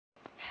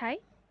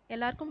Hi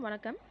எல்லாருக்கும்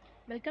வணக்கம்.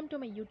 Welcome to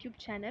my YouTube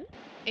channel.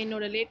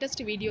 என்னோட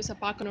லேட்டஸ்ட் வீடியோஸை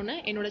பார்க்கணுன்னு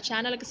என்னோட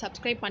சேனலுக்கு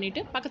சப்ஸ்கிரைப்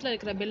பண்ணிவிட்டு பக்கத்தில்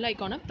இருக்கிற பெல்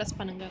ஐக்கானை ப்ரெஸ்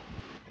பண்ணுங்கள்.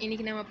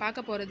 இன்றைக்கி நம்ம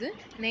பார்க்க போகிறது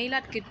nail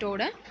art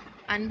கிட்டோட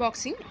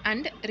unboxing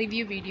and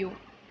review video.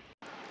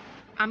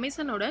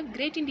 அமேசானோட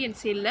great Indian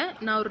சேலில்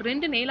நான் ஒரு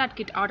 2 நெயில் ஆர்ட்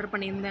கிட் ஆர்டர்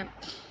பண்ணியிருந்தேன்.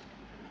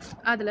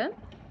 அதில்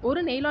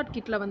ஒரு நெயில் ஆர்ட்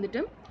கிட்டில்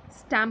வந்துட்டு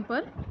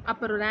ஸ்டாம்பர்,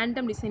 அப்புறம்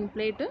random design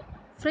plate,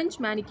 French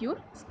manicure,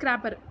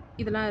 scraper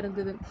இதெல்லாம்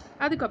இருந்தது.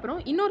 அதுக்கப்புறம்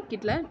இன்னொரு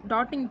கிட்டில்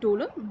dotting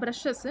tool,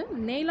 brushes,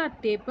 nail art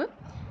tape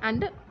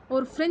and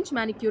ஒரு ஃப்ரெஞ்ச்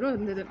மேனிக்யூரும்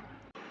இருந்தது.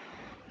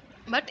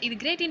 பட் இது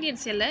கிரேட்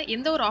இண்டியன் சேலில்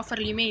எந்த ஒரு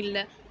ஆஃபர்லேயுமே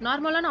இல்லை.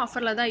 நார்மலான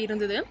ஆஃபரில் தான்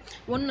இருந்தது.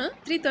 ஒன்று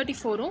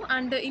 334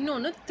 அண்டு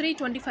இன்னொன்று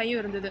 325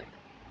 இருந்தது.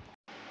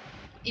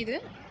 இது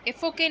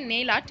FOK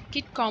nail art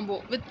kit combo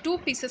with 2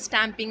 pieces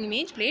stamping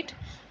image plate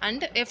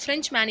and a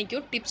French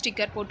manicure tip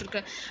sticker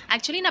போட்டிருக்கு.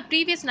 ஆக்சுவலி நான்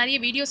ப்ரீவியஸ் நிறைய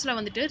வீடியோஸில்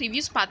வந்துட்டு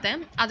ரிவ்யூஸ்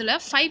பார்த்தேன். அதில்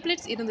 5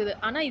 பிளேட்ஸ் இருந்தது.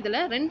 ஆனால் இதில்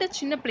 2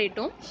 சின்ன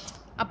பிளேட்டும்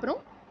அப்புறம்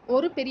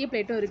ஒரு பெரிய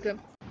பிளேட்டும் இருக்குது.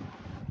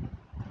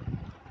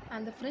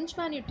 அந்த ஃப்ரெஞ்ச்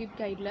மேனியூர் டிப்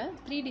கைடில்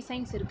 3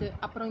 டிசைன்ஸ் இருக்குது.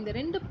 அப்புறம் இந்த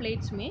 2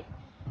 பிளேட்ஸுமே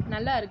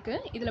நல்லா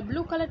இருக்குது. இதில்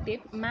ப்ளூ கலர்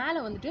டேப் மேலே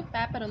வந்துட்டு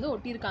பேப்பர் வந்து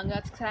ஒட்டியிருக்காங்க,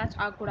 அது ஸ்க்ராட்ச்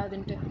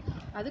ஆகக்கூடாதுன்ட்டு.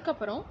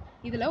 அதுக்கப்புறம்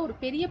இதில் ஒரு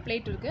பெரிய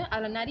பிளேட் இருக்குது.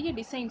 அதில் நிறைய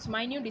டிசைன்ஸ்,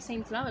 மைன்யூட்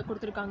டிசைன்ஸ்லாம்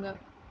கொடுத்துருக்காங்க.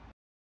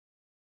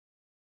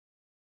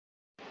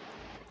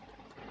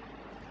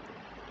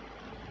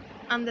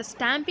 அந்த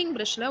ஸ்டாம்பிங்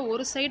ப்ரஷில்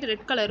ஒரு சைடு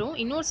ரெட் கலரும்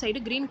இன்னொரு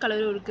சைடு க்ரீன்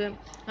கலரும் இருக்குது.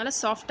 நல்லா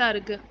சாஃப்டாக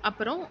இருக்குது.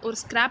 அப்புறம் ஒரு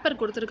ஸ்க்ராப்பர்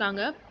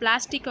கொடுத்துருக்காங்க,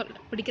 பிளாஸ்டிக்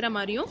பிடிக்கிற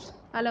மாதிரியும்.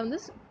 அதில் வந்து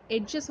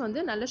எட்ஜஸ்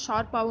வந்து நல்ல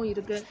ஷார்ப்பாகவும்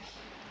இருக்குது.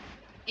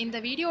 இந்த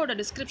வீடியோவோட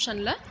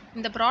டிஸ்கிரிப்ஷனில்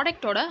இந்த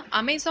ப்ராடக்டோட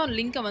அமேசான்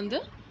லிங்க்கை வந்து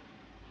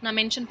நான்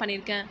மென்ஷன்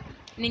பண்ணியிருக்கேன்.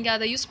 நீங்கள்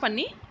அதை யூஸ்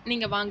பண்ணி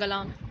நீங்கள்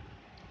வாங்கலாம்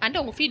அண்ட்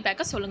உங்கள்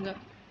ஃபீட்பேக்கை சொல்லுங்கள்.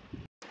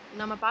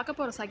 நம்ம பார்க்க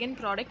போகிற second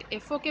product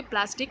FOK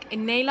plastic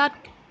nail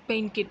art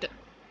paint kit.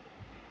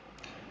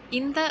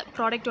 இந்த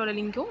ப்ராடக்டோட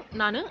லிங்க்கும்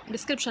நான்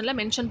டிஸ்கிரிப்ஷனில்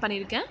மென்ஷன்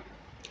பண்ணியிருக்கேன்.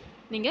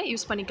 நீங்கள்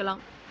யூஸ்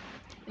பண்ணிக்கலாம்.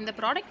 இந்த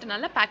ப்ராடக்ட்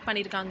நல்லா பேக்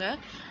பண்ணியிருக்காங்க.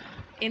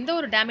 எந்த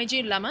ஒரு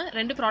டேமேஜும் இல்லாமல்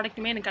 2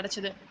 ப்ராடக்ட்டுமே எனக்கு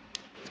கிடச்சிது.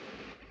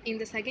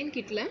 இந்த செகண்ட்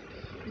கிட்டில்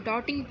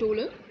டாட்டிங்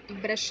டூலு,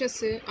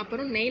 ப்ரஷஸ்ஸு,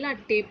 அப்புறம் நெயில்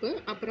ஆர்ட் டேப்பு,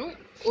 அப்புறம்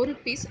ஒரு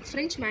பீஸ்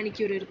ஃப்ரெஞ்ச்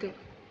மேனிக்யூர் இருக்குது.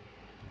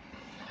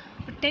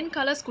 10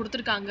 கலர்ஸ்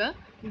கொடுத்துருக்காங்க.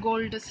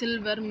 கோல்டு,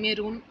 சில்வர்,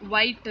 மெரூன்,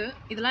 ஒயிட்டு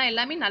இதெல்லாம்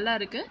எல்லாமே நல்லா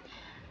இருக்குது.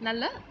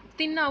 நல்ல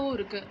தின்னாகவும்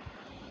இருக்குது.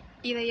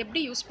 இதை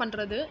எப்படி யூஸ்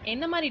பண்ணுறது,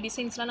 என்ன மாதிரி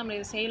டிசைன்ஸ்லாம் நம்ம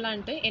இதை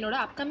செய்யலான்ட்டு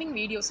என்னோடய அப்கமிங்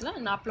வீடியோஸில்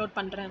நான் அப்லோட்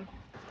பண்ணுறேன்.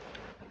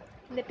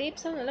 இந்த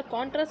டேப்ஸ்லாம் நல்லா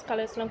கான்ட்ராஸ்ட்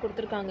கலர்ஸ்லாம்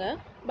கொடுத்துருக்காங்க.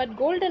 பட்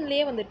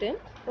கோல்டன்லேயே வந்துட்டு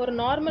ஒரு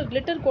நார்மல்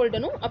கிளிட்டர்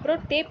கோல்டனும்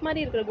அப்புறம் டேப்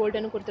மாதிரி இருக்கிற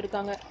கோல்டனும்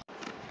கொடுத்துருக்காங்க.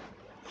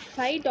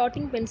 5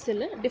 டாட்டிங்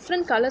பென்சில்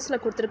டிஃப்ரெண்ட்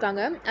கலர்ஸில்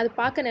கொடுத்துருக்காங்க. அது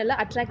பார்க்க நல்லா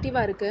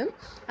அட்ராக்டிவாக இருக்குது.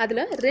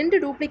 அதில் 2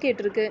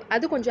 டூப்ளிகேட் இருக்குது.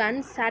 அது கொஞ்சம்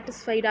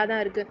அன்சாட்டிஸ்ஃபைடாக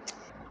தான் இருக்குது.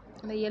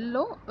 இந்த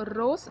yellow,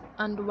 rose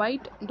and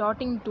white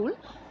dotting tool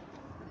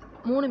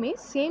 3மே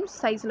same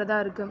சைஸில்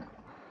தான் இருக்குது.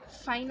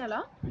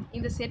 ஃபைனலாக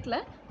இந்த செட்டில்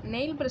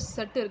நெயில் ப்ரஷ்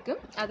செட்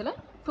இருக்குது. அதில்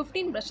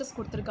 15 ப்ரஷஸ்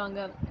கொடுத்துருக்காங்க.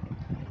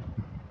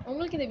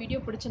 உங்களுக்கு இந்த வீடியோ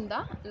பிடிச்சிருந்தா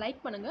லைக்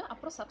பண்ணுங்கள்,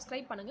 அப்புறம்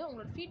சப்ஸ்கிரைப் பண்ணுங்கள்.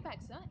 உங்களோட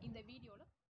ஃபீட்பேக்ஸை இந்த வீடியோவில்